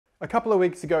A couple of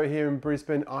weeks ago here in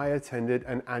Brisbane, I attended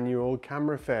an annual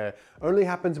camera fair. Only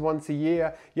happens once a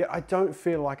year, yet I don't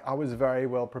feel like I was very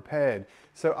well prepared.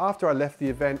 So after I left the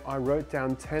event, I wrote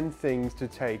down 10 things to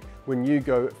take when you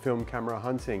go film camera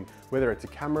hunting. Whether it's a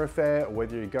camera fair or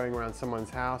whether you're going around someone's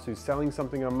house who's selling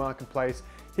something on Marketplace,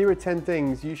 here are 10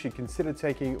 things you should consider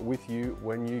taking with you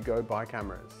when you go buy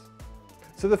cameras.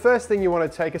 So the first thing you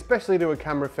want to take, especially to a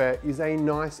camera fair, is a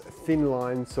nice thin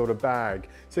line sort of bag.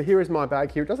 So here is my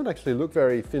bag here. It doesn't actually look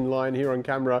very thin line here on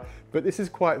camera, but this is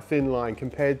quite thin line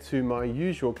compared to my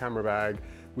usual camera bag,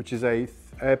 which is a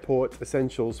Airport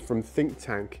Essentials from Think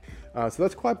Tank. So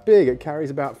that's quite big. It carries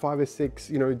about 5 or 6,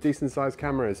 decent sized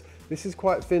cameras. This is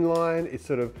quite thin line. It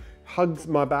sort of hugs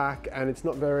my back and it's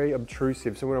not very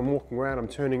obtrusive. So when I'm walking around, I'm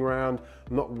turning around,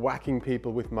 I'm not whacking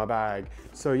people with my bag.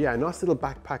 So yeah, a nice little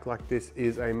backpack like this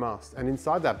is a must. And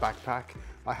inside that backpack,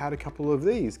 I had a couple of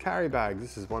these carry bags.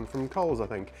 This is one from Coles, I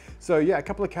think. So yeah, a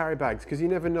couple of carry bags, because you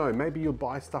never know. Maybe you'll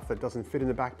buy stuff that doesn't fit in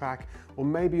the backpack, or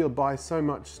maybe you'll buy so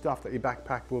much stuff that your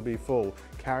backpack will be full.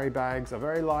 Carry bags are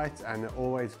very light and they're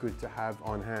always good to have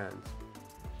on hand.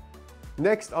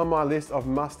 Next on my list of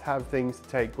must-have things to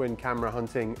take when camera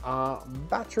hunting are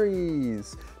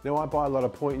batteries. Now I buy a lot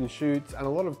of point and shoots and a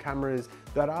lot of cameras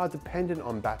that are dependent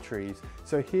on batteries.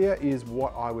 So here is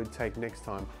what I would take next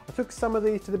time. I took some of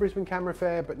these to the Brisbane Camera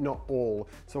Fair, but not all.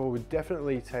 So I would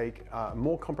definitely take a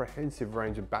more comprehensive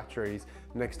range of batteries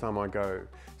next time I go.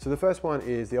 So the first one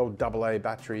is the old AA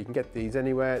battery. You can get these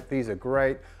anywhere. These are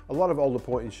great. A lot of older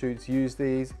point and shoots use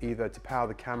these either to power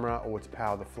the camera or to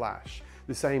power the flash.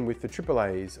 The same with the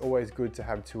AAAs, always good to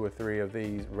have 2 or 3 of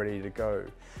these ready to go.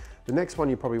 The next one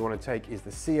you probably want to take is the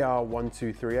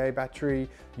CR123A battery,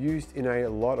 used in a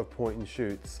lot of point and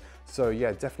shoots. So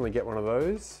yeah, definitely get one of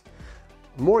those.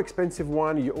 More expensive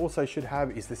one you also should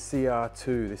have is the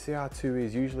CR2. The CR2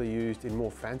 is usually used in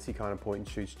more fancy kind of point and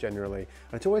shoots generally.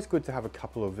 And it's always good to have a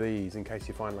couple of these in case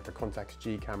you find like a Contax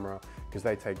G camera, because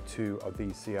they take 2 of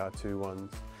these CR2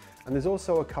 ones. And there's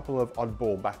also a couple of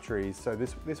oddball batteries. So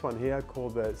this one here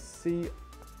called the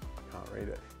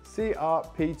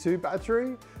CRP2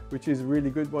 battery, which is a really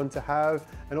good one to have.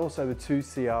 And also the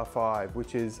 2CR5,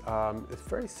 which is a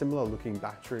very similar looking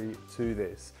battery to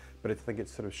this, but I think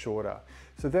it's sort of shorter.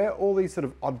 So all these sort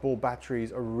of oddball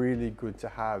batteries are really good to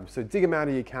have. So dig them out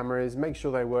of your cameras, make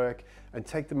sure they work, and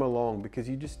take them along, because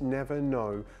you just never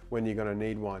know when you're gonna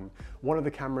need one. One of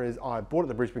the cameras I bought at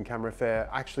the Brisbane Camera Fair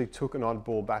actually took an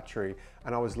oddball battery,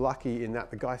 and I was lucky in that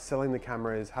the guy selling the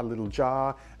cameras had a little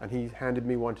jar and he handed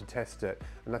me one to test it,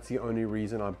 and that's the only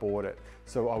reason I bought it.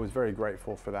 So I was very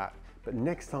grateful for that. But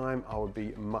next time I would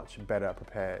be much better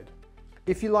prepared.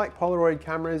 If you like Polaroid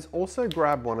cameras, also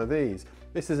grab one of these.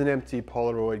 This is an empty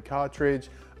Polaroid cartridge.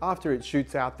 After it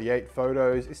shoots out the 8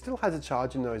 photos, it still has a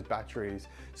charge in those batteries.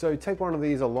 So take one of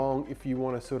these along if you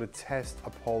want to sort of test a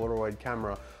Polaroid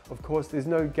camera. Of course, there's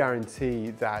no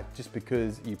guarantee that just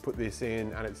because you put this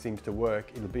in and it seems to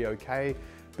work, it'll be okay.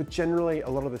 But generally, a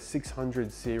lot of the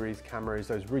 600 series cameras,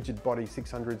 those rigid body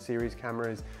 600 series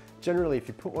cameras, generally if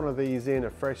you put one of these in, a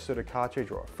fresh sort of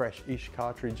cartridge or a fresh-ish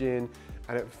cartridge in,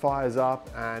 and it fires up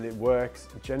and it works,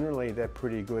 generally they're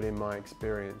pretty good in my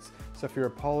experience. So if you're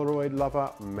a Polaroid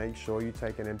lover, make sure you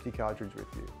take an empty cartridge with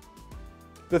you.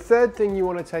 The third thing you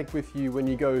want to take with you when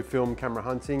you go film camera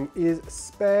hunting is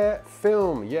spare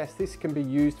film. Yes, this can be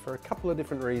used for a couple of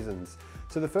different reasons.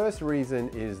 So the first reason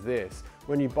is this.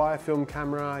 When you buy a film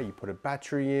camera, you put a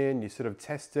battery in, you sort of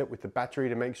test it with the battery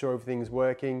to make sure everything's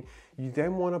working. You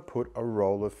then want to put a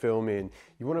roll of film in.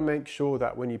 You want to make sure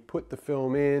that when you put the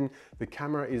film in, the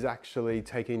camera is actually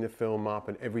taking the film up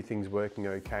and everything's working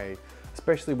okay.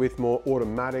 Especially with more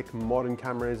automatic modern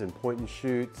cameras and point and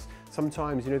shoots,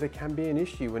 sometimes there can be an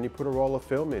issue when you put a roll of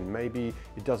film in. Maybe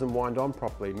it doesn't wind on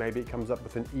properly, maybe it comes up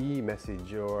with an E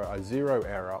message or a 0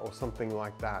 error or something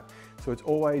like that. So it's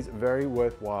always very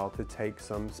worthwhile to take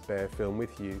some spare film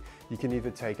with you. You can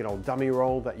either take an old dummy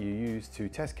roll that you use to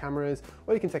test cameras,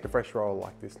 or you can take a fresh roll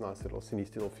like this nice little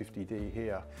Cinestill 50D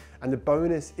here. And the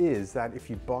bonus is that if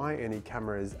you buy any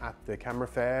cameras at the camera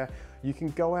fair, you can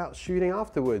go out shooting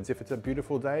afterwards. If it's a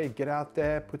beautiful day, get out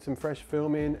there, put some fresh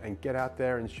film in, and get out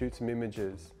there and shoot some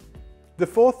images. The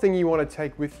fourth thing you want to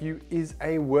take with you is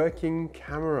a working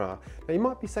camera. Now you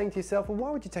might be saying to yourself, well,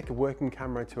 why would you take a working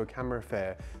camera to a camera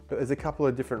fair? But there's a couple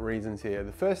of different reasons here.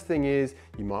 The first thing is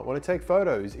you might want to take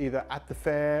photos either at the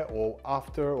fair or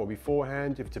after or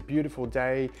beforehand. If it's a beautiful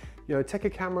day, take a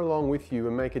camera along with you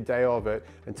and make a day of it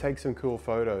and take some cool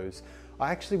photos. I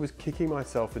actually was kicking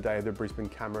myself the day of the Brisbane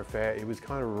Camera Fair. It was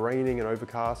kind of raining and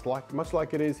overcast, much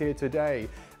like it is here today.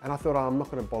 And I thought, I'm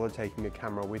not going to bother taking a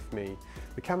camera with me.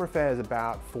 The Camera Fair is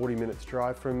about 40 minutes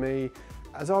drive from me.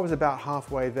 As I was about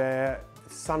halfway there,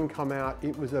 the sun come out.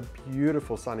 It was a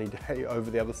beautiful sunny day over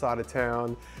the other side of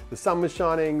town. The sun was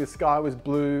shining, the sky was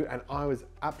blue, and I was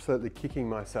absolutely kicking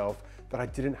myself that I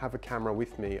didn't have a camera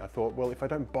with me. I thought, well, if I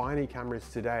don't buy any cameras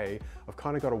today, I've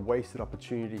kind of got a wasted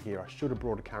opportunity here. I should have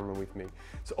brought a camera with me.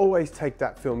 So always take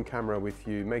that film camera with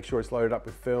you. Make sure it's loaded up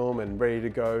with film and ready to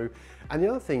go. And the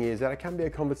other thing is that it can be a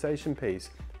conversation piece.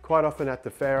 Quite often at the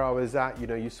fair I was at,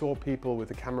 you saw people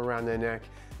with a camera around their neck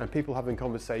and people having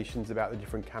conversations about the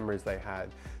different cameras they had.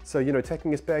 So,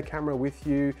 taking a spare camera with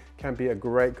you can be a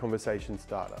great conversation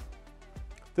starter.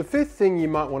 The fifth thing you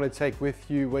might want to take with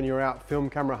you when you're out film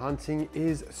camera hunting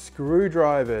is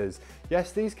screwdrivers.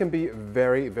 Yes, these can be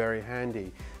very, very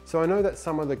handy. So I know that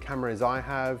some of the cameras I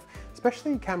have,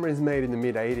 especially cameras made in the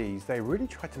mid-80s, they really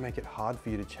tried to make it hard for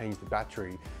you to change the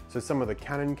battery. So some of the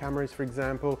Canon cameras, for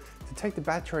example, to take the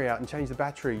battery out and change the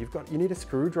battery, you need a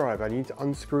screwdriver. You need to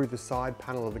unscrew the side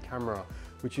panel of the camera,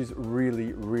 which is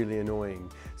really, really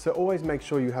annoying. So always make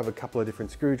sure you have a couple of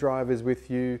different screwdrivers with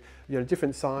you,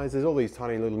 different sizes, all these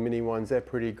tiny little mini ones, they're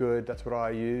pretty good. That's what I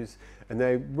use. And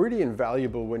they're really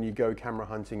invaluable when you go camera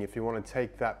hunting if you want to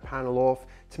take that panel off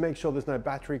to make sure there's no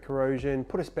battery corrosion,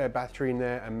 put a spare battery in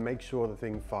there and make sure the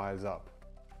thing fires up.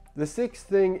 The sixth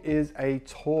thing is a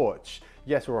torch.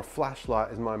 Yes, or a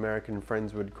flashlight as my American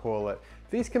friends would call it.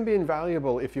 These can be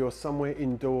invaluable if you're somewhere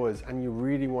indoors and you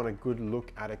really want a good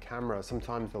look at a camera.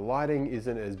 Sometimes the lighting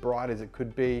isn't as bright as it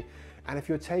could be. And if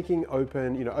you're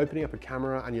opening up a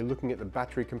camera and you're looking at the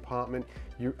battery compartment,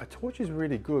 a torch is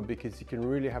really good because you can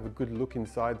really have a good look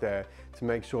inside there to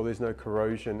make sure there's no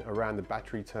corrosion around the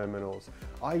battery terminals.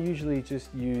 I usually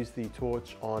just use the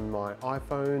torch on my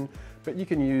iPhone, but you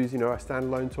can use, a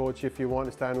standalone torch if you want,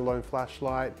 a standalone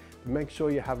flashlight. Make sure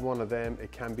you have one of them.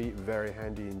 It can be very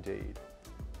handy indeed.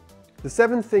 The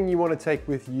seventh thing you want to take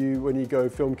with you when you go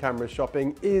film camera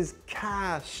shopping is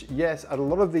cash. Yes, at a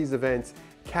lot of these events,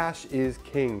 cash is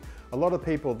king. A lot of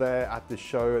people there at the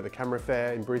show, at the camera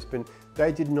fair in Brisbane,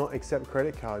 they did not accept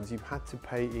credit cards. You had to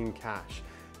pay in cash.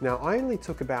 Now, I only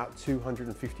took about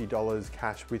 $250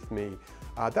 cash with me.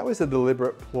 That was a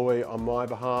deliberate ploy on my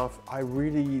behalf. I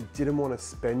really didn't want to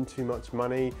spend too much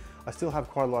money. I still have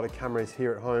quite a lot of cameras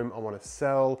here at home I want to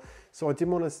sell. So I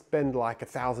didn't want to spend like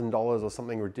 $1,000 or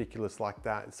something ridiculous like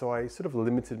that. So I sort of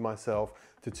limited myself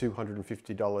to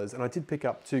 $250. And I did pick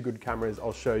up 2 good cameras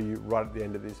I'll show you right at the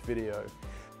end of this video.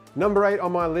 Number 8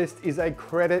 on my list is a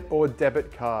credit or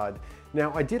debit card.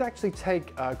 Now, I did actually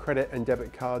take credit and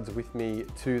debit cards with me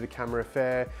to the camera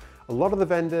fair. A lot of the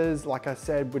vendors, like I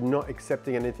said, were not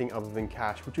accepting anything other than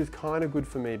cash, which was kind of good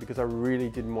for me because I really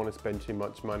didn't want to spend too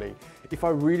much money. If I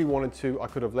really wanted to, I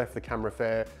could have left the camera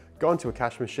fair, gone to a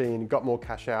cash machine, got more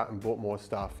cash out and bought more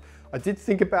stuff. I did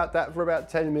think about that for about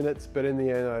 10 minutes, but in the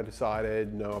end I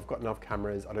decided, no, I've got enough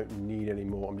cameras, I don't need any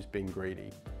more, I'm just being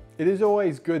greedy. It is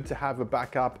always good to have a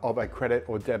backup of a credit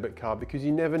or debit card because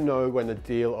you never know when the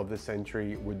deal of the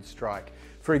century would strike.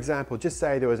 For example, just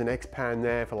say there was an X-Pan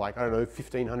there for like, I don't know,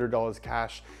 $1,500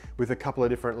 cash with a couple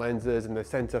of different lenses and the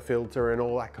center filter and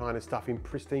all that kind of stuff in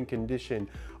pristine condition.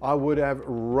 I would have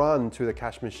run to the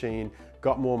cash machine,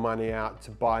 got more money out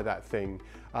to buy that thing.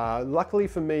 Luckily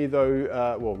for me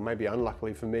though, well maybe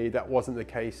unluckily for me, that wasn't the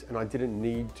case and I didn't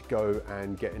need to go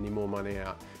and get any more money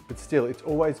out. But still, it's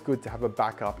always good to have a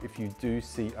backup if you do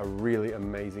see a really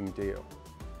amazing deal.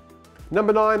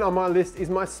 Number 9 on my list is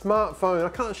my smartphone. I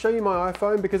can't show you my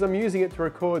iPhone because I'm using it to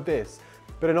record this.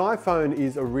 But an iPhone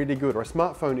is a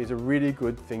smartphone is a really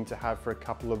good thing to have for a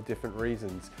couple of different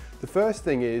reasons. The first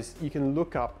thing is you can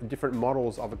look up different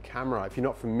models of a camera. If you're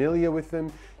not familiar with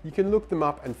them, you can look them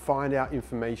up and find out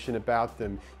information about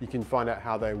them. You can find out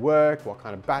how they work, what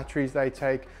kind of batteries they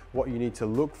take, what you need to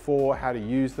look for, how to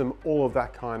use them, all of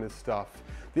that kind of stuff.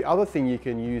 The other thing you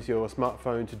can use your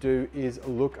smartphone to do is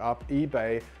look up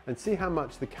eBay and see how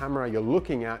much the camera you're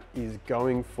looking at is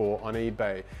going for on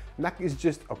eBay. And that is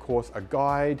just, of course, a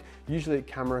guide. Usually at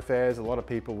camera fairs, a lot of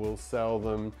people will sell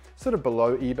them sort of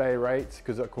below eBay rates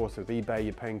because, of course, with eBay,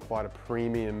 you're paying quite a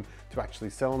premium to actually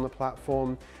sell on the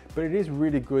platform. But it is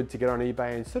really good to get on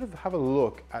eBay and sort of have a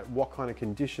look at what kind of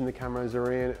condition the cameras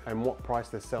are in and what price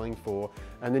they're selling for.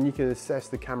 And then you can assess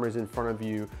the cameras in front of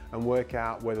you and work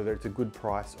out whether it's a good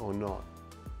price or not.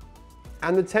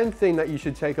 And the 10th thing that you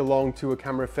should take along to a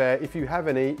camera fair, if you have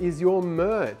any, is your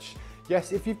merch.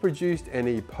 Yes, if you've produced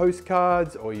any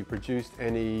postcards or you produced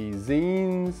any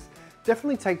zines,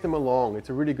 definitely take them along. It's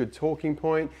a really good talking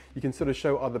point. You can sort of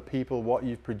show other people what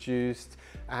you've produced,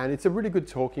 and it's a really good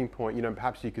talking point. You know,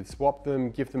 perhaps you could swap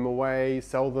them, give them away,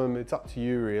 sell them. It's up to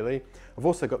you really. I've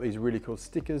also got these really cool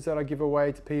stickers that I give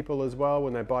away to people as well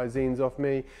when they buy zines off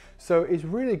me. So it's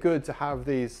really good to have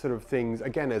these sort of things,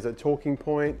 again, as a talking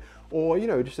point, or, you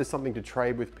know, just as something to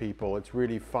trade with people. It's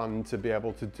really fun to be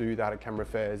able to do that at camera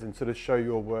fairs and sort of show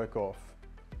your work off.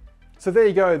 So there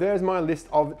you go, there's my list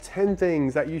of 10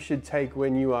 things that you should take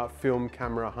when you are film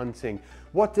camera hunting.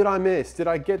 What did I miss? Did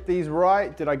I get these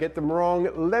right? Did I get them wrong?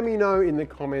 Let me know in the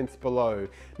comments below.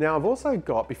 Now I've also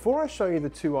got, before I show you the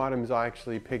 2 items I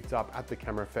actually picked up at the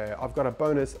camera fair, I've got a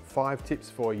bonus 5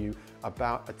 tips for you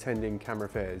about attending camera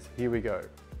fairs. Here we go.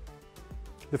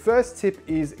 The first tip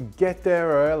is get there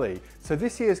early. So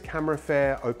this year's camera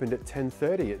fair opened at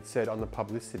 10:30, it said on the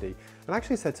publicity. And I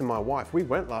actually said to my wife, we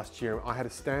went last year, I had a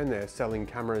stand there selling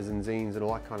cameras and zines and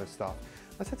all that kind of stuff.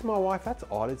 I said to my wife, that's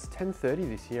odd, it's 10:30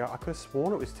 this year. I could have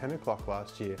sworn it was 10 o'clock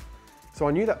last year. So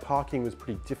I knew that parking was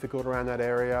pretty difficult around that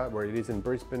area where it is in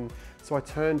Brisbane. So I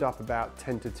turned up about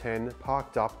 10 to 10,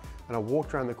 parked up, and I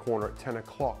walked around the corner at 10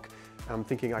 o'clock. And I'm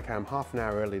thinking, okay, I'm half an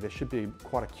hour early. There should be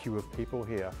quite a queue of people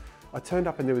here. I turned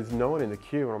up and there was no one in the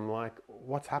queue, and I'm like,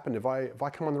 what's happened? Have I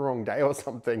come on the wrong day or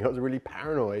something? I was really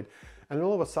paranoid. And then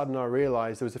all of a sudden I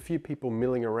realized there was a few people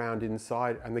milling around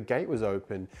inside and the gate was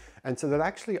open. And so that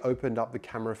actually opened up the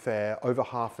camera fair over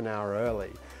half an hour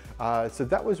early. So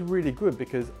that was really good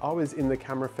because I was in the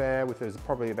camera fair with, there's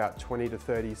probably about 20 to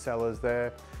 30 sellers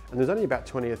there. And there's only about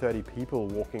 20 or 30 people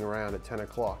walking around at 10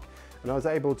 o'clock. And I was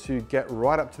able to get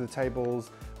right up to the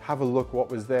tables, have a look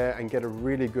what was there and get a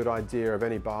really good idea of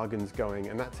any bargains going.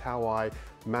 And that's how I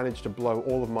managed to blow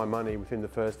all of my money within the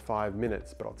first 5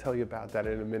 minutes, but I'll tell you about that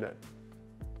in a minute.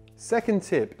 Second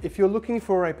tip, if you're looking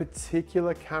for a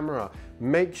particular camera,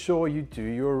 make sure you do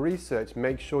your research.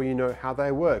 Make sure you know how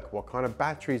they work, what kind of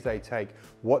batteries they take,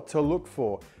 what to look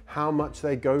for, how much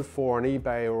they go for on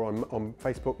eBay or on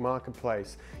Facebook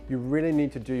Marketplace. You really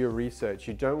need to do your research.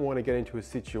 You don't want to get into a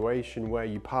situation where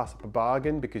you pass up a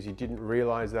bargain because you didn't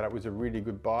realize that it was a really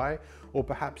good buy, or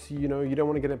perhaps you don't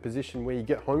want to get in a position where you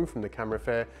get home from the camera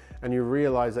fair and you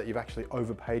realize that you've actually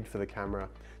overpaid for the camera.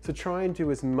 So try and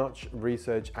do as much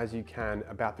research as you can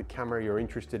about the camera you're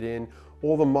interested in,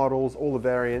 all the models, all the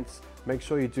variants. Make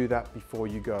sure you do that before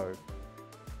you go.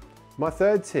 My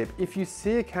third tip, if you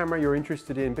see a camera you're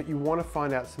interested in but you want to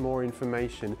find out some more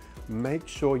information, make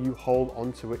sure you hold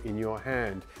onto it in your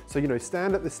hand. So,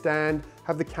 stand at the stand,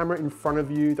 have the camera in front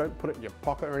of you, don't put it in your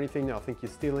pocket or anything, they'll think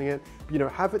you're stealing it.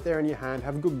 But, have it there in your hand,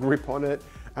 have a good grip on it,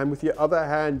 and with your other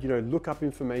hand, look up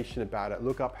information about it,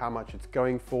 look up how much it's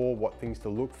going for, what things to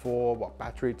look for, what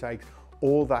battery it takes,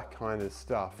 all that kind of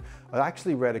stuff. I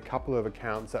actually read a couple of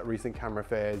accounts at recent camera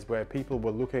fairs where people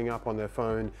were looking up on their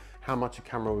phone how much a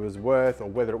camera was worth or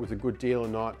whether it was a good deal or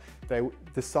not. They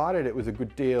decided it was a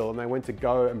good deal and they went to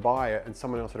go and buy it and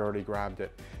someone else had already grabbed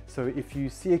it. So if you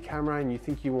see a camera and you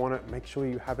think you want it, make sure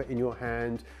you have it in your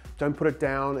hand. Don't put it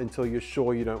down until you're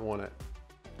sure you don't want it.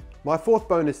 My fourth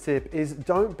bonus tip is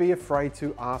don't be afraid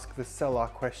to ask the seller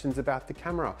questions about the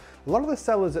camera. A lot of the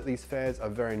sellers at these fairs are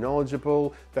very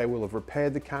knowledgeable. They will have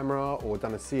repaired the camera or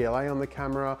done a CLA on the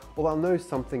camera, or they'll know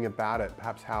something about it,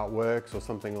 perhaps how it works or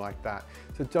something like that.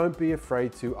 So don't be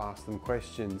afraid to ask them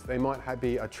questions. They might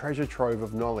be a treasure trove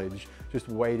of knowledge just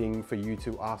waiting for you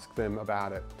to ask them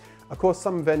about it. Of course,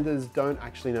 some vendors don't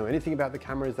actually know anything about the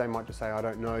cameras. They might just say, I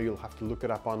don't know, you'll have to look it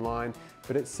up online,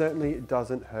 but it certainly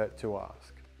doesn't hurt to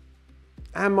ask.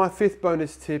 And my fifth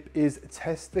bonus tip is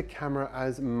test the camera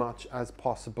as much as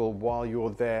possible while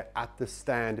you're there at the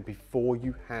stand before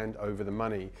you hand over the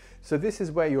money. So this is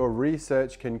where your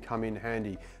research can come in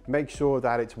handy. Make sure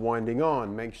that it's winding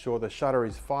on, make sure the shutter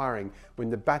is firing. When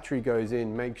the battery goes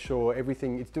in, make sure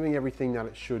it's doing everything that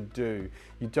it should do.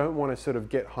 You don't want to sort of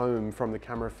get home from the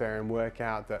camera fair and work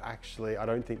out that actually, I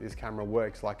don't think this camera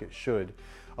works like it should.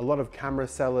 A lot of camera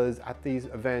sellers at these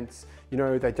events,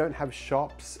 they don't have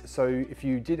shops. So if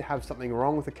you did have something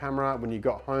wrong with the camera when you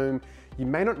got home, you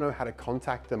may not know how to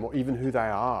contact them or even who they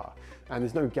are. And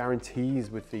there's no guarantees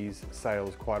with these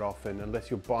sales quite often, unless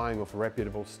you're buying off a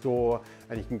reputable store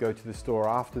and you can go to the store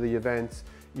after the event.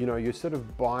 You're sort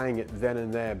of buying it then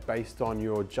and there based on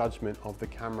your judgment of the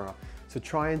camera. So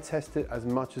try and test it as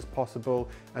much as possible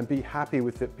and be happy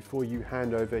with it before you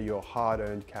hand over your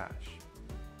hard-earned cash.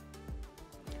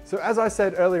 So as I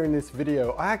said earlier in this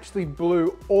video, I actually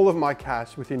blew all of my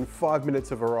cash within 5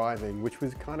 minutes of arriving, which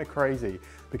was kind of crazy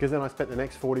because then I spent the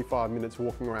next 45 minutes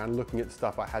walking around looking at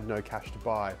stuff I had no cash to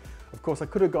buy. Of course, I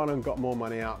could have gone and got more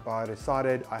money out, but I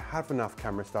decided I have enough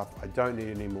camera stuff, I don't need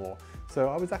any more. So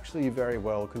I was actually very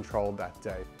well controlled that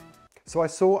day. So I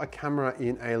saw a camera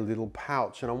in a little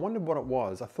pouch and I wondered what it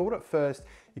was. I thought at first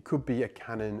it could be a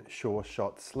Canon Sure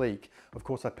Shot Sleek. Of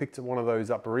course, I picked one of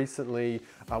those up recently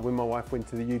when my wife went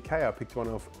to the UK. I picked one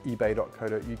off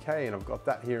ebay.co.uk and I've got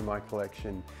that here in my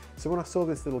collection. So when I saw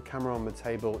this little camera on the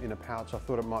table in a pouch, I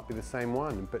thought it might be the same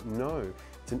one, but no,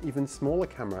 it's an even smaller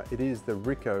camera. It is the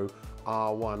Ricoh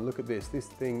R1. Look at this. This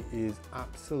thing is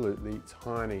absolutely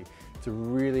tiny. It's a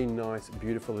really nice,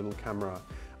 beautiful little camera.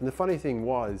 And the funny thing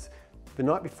was, the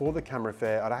night before the camera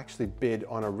fair, I'd actually bid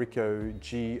on a Ricoh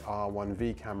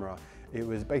GR1V camera. It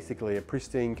was basically a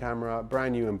pristine camera,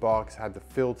 brand new in box, had the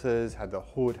filters, had the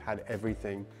hood, had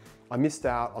everything. I missed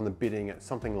out on the bidding at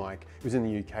something like, it was in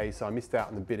the UK, so I missed out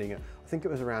on the bidding at, I think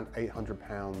it was around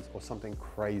 £800 or something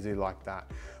crazy like that,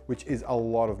 which is a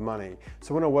lot of money.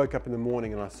 So when I woke up in the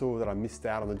morning and I saw that I missed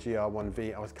out on the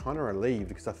GR1V, I was kind of relieved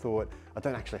because I thought, I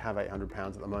don't actually have £800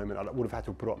 at the moment. I would have had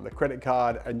to put it on the credit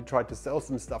card and tried to sell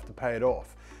some stuff to pay it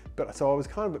off. But so I was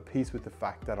kind of at peace with the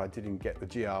fact that I didn't get the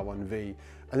GR1V.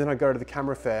 And then I go to the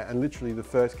camera fair and literally the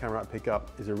first camera I pick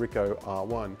up is a Ricoh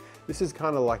R1. This is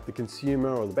kind of like the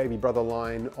consumer or the baby brother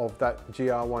line of that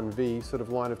GR1V sort of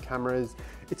line of cameras.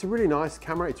 It's a really nice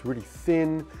camera, it's really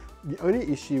thin. The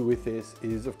only issue with this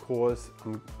is, of course,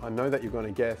 I know that you're going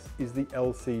to guess, is the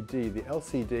LCD. The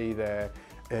LCD there,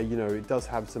 you know, it does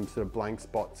have some sort of blank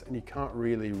spots and you can't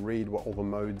really read what all the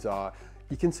modes are.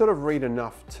 You can sort of read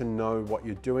enough to know what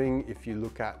you're doing if you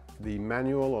look at the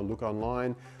manual or look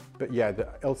online. But yeah, the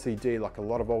LCD, like a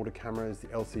lot of older cameras, the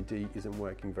LCD isn't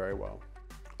working very well.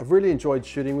 I've really enjoyed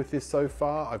shooting with this so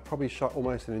far. I've probably shot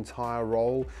almost an entire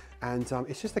roll, and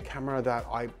it's just a camera that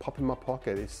I pop in my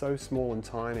pocket. It's so small and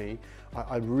tiny.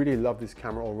 I really love this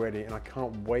camera already, and I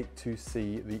can't wait to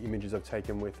see the images I've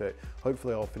taken with it.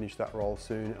 Hopefully I'll finish that roll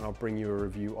soon, and I'll bring you a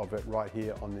review of it right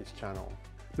here on this channel.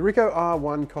 The Ricoh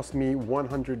R1 cost me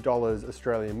 $100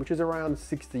 Australian, which is around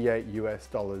 68 US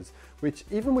dollars, which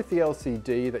even with the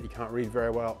LCD that you can't read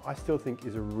very well, I still think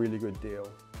is a really good deal.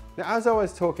 Now, as I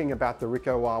was talking about the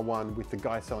Ricoh R1 with the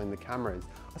guy selling the cameras,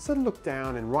 I sort of looked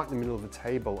down and right in the middle of the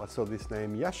table, I saw this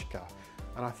name Yashica.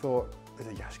 And I thought,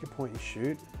 there's a Yashica point and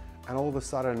shoot? And all of a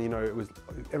sudden, you know,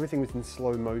 everything was in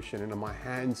slow motion and my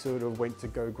hand sort of went to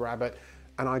go grab it.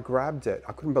 And I grabbed it.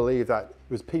 I couldn't believe that it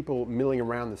was people milling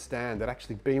around the stand that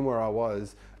actually been where I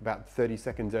was about 30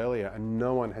 seconds earlier and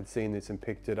no one had seen this and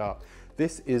picked it up.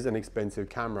 This is an expensive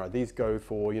camera. These go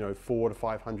for, you know, $400 to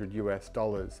 $500 US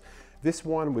dollars. This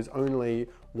one was only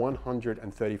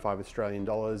 135 Australian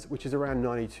dollars, which is around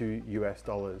 92 US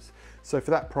dollars. So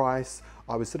for that price,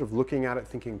 I was sort of looking at it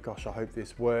thinking, gosh, I hope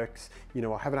this works. You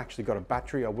know, I haven't actually got a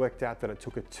battery. I worked out that it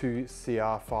took a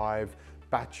 2CR5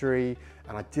 battery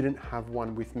and I didn't have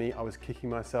one with me. I was kicking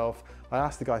myself. I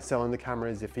asked the guy selling the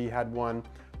cameras if he had one.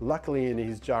 Luckily in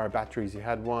his jar of batteries he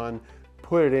had one.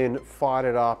 Put it in, fired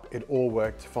it up, it all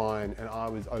worked fine and I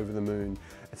was over the moon.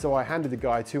 And so I handed the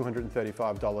guy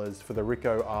 $235 for the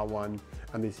Ricoh R1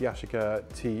 and this Yashica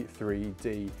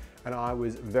T3D. And I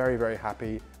was very, very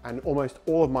happy and almost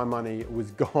all of my money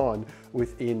was gone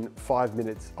within 5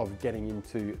 minutes of getting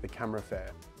into the camera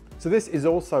fair. So this is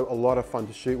also a lot of fun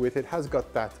to shoot with. It has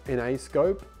got that NA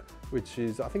scope, which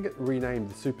is, I think it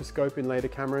renamed the Super Scope in later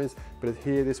cameras, but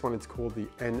here, this one, it's called the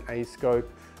NA scope.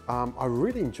 I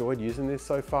really enjoyed using this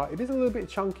so far. It is a little bit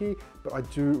chunky, but I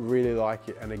do really like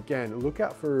it. And again, look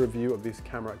out for a review of this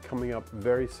camera coming up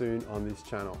very soon on this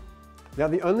channel. Now,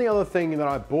 the only other thing that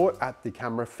I bought at the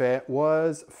camera fair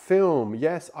was film.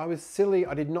 Yes, I was silly.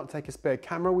 I did not take a spare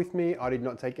camera with me. I did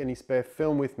not take any spare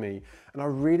film with me. And I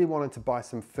really wanted to buy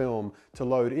some film to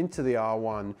load into the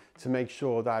R1 to make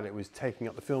sure that it was taking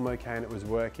up the film okay and it was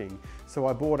working. So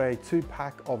I bought a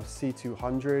 2-pack of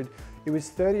C200. It was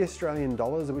 30 Australian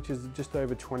dollars, which is just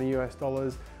over 20 US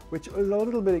dollars, which was a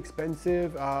little bit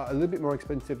expensive, a little bit more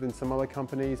expensive than some other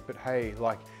companies, but hey,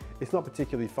 like, it's not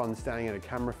particularly fun standing at a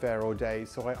camera fair all day,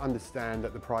 so I understand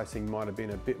that the pricing might have been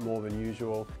a bit more than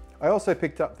usual. I also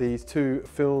picked up these two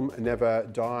Film Never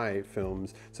Die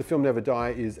films. So Film Never Die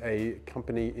is a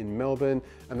company in Melbourne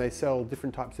and they sell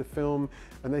different types of film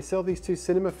and they sell these two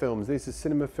cinema films. This is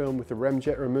cinema film with the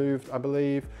remjet removed, I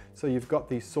believe. So you've got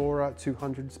the Sora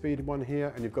 200 speed one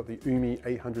here and you've got the Umi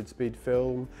 800 speed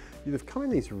film. They've come in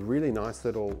these really nice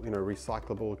little, you know,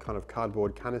 recyclable kind of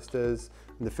cardboard canisters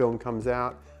and the film comes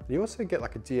out. And you also get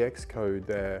like a DX code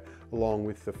there along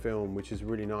with the film, which is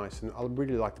really nice. And I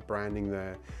really like the branding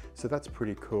there. So that's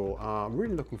pretty cool. I'm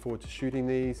really looking forward to shooting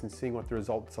these and seeing what the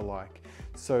results are like.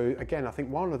 So again, I think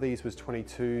one of these was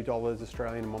 $22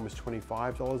 Australian and one was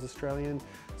 $25 Australian.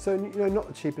 So, you know, not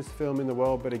the cheapest film in the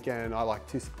world, but again, I like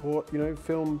to support, you know,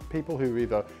 film people who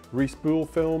either respool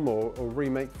film or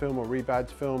remake film or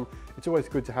rebadge film. It's always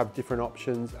good to have different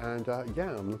options, and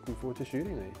yeah, I'm looking forward to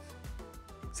shooting these.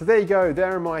 So there you go,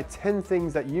 there are my 10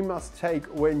 things that you must take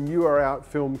when you are out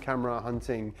film camera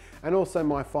hunting, and also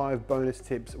my 5 bonus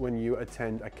tips when you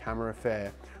attend a camera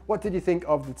fair. What did you think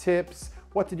of the tips?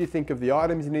 What did you think of the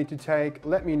items you need to take?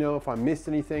 Let me know if I missed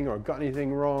anything or got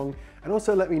anything wrong, and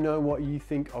also let me know what you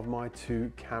think of my 2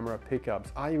 camera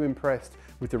pickups. Are you impressed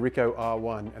with the Ricoh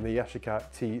R1 and the Yashica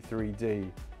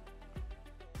T3D?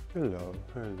 Hello,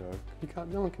 hello.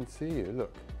 No one can see you,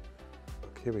 look.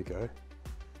 Look, here we go.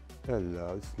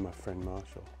 Hello, this is my friend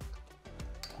Marshall.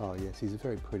 Oh yes, he's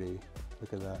very pretty.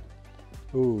 Look at that.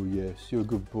 Oh yes, you're a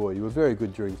good boy. You were very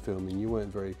good during filming. You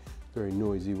weren't very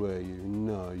noisy, were you?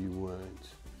 No, you weren't.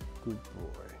 Good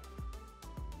boy.